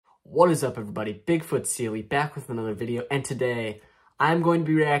What is up, everybody? Bigfoot Sealy back with another video, and today I'm going to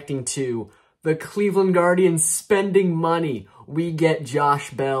be reacting to the Cleveland Guardians spending money. We get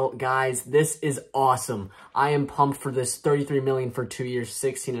Josh Bell. Guys, this is awesome. I am pumped for this. $33 million for 2 years,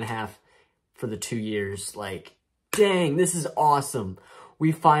 16.5 for the 2 years. Like, dang, this is awesome.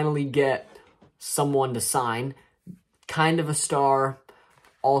 We finally get someone to sign. Kind of a star,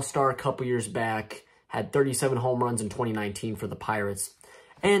 all-star a couple years back. Had 37 home runs in 2019 for the Pirates.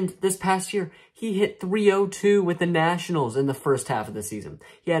 And this past year, he hit .302 with the Nationals in the first half of the season.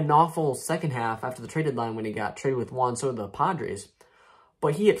 He had an awful second half after the trade deadline when he got traded with Juan Soto to the Padres.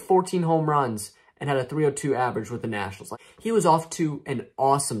 But he hit 14 home runs and had a .302 average with the Nationals. He was off to an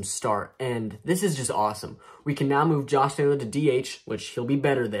awesome start, and this is just awesome. We can now move Josh Taylor to DH, which he'll be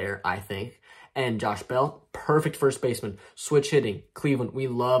better there, I think. And Josh Bell, perfect first baseman. Switch hitting, Cleveland. We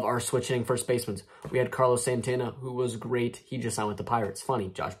love our switch hitting first basemen. We had Carlos Santana, who was great. He just signed with the Pirates. Funny,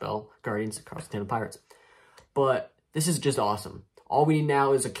 Josh Bell, Guardians, Carlos Santana, Pirates. But this is just awesome. All we need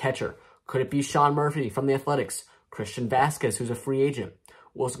now is a catcher. Could it be Sean Murphy from the Athletics? Christian Vasquez, who's a free agent.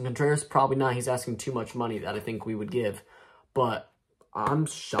 Wilson Contreras, probably not. He's asking too much money that I think we would give. But I'm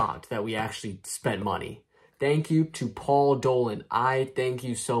shocked that we actually spent money. Thank you to Paul Dolan. I thank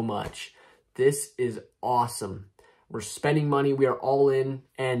you so much. This is awesome. We're spending money. We are all in.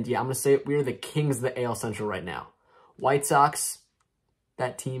 And yeah, I'm going to say it. We are the kings of the AL Central right now. White Sox,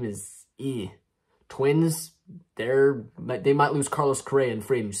 that team is Twins, they might lose Carlos Correa in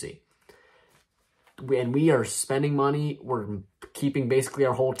free agency. And we are spending money. We're keeping basically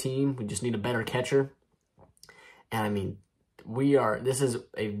our whole team. We just need a better catcher. And I mean, this is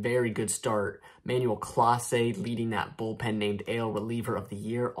a very good start. Manuel Clase leading that bullpen, named AL Reliever of the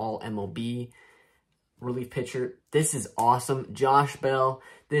Year, all MLB relief pitcher. This is awesome. Josh Bell,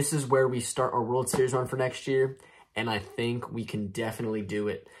 this is where we start our World Series run for next year, and I think we can definitely do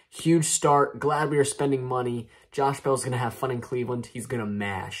it. Huge start. Glad we are spending money. Josh Bell's going to have fun in Cleveland. He's going to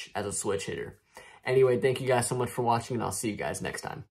mash as a switch hitter. Anyway, thank you guys so much for watching, and I'll see you guys next time.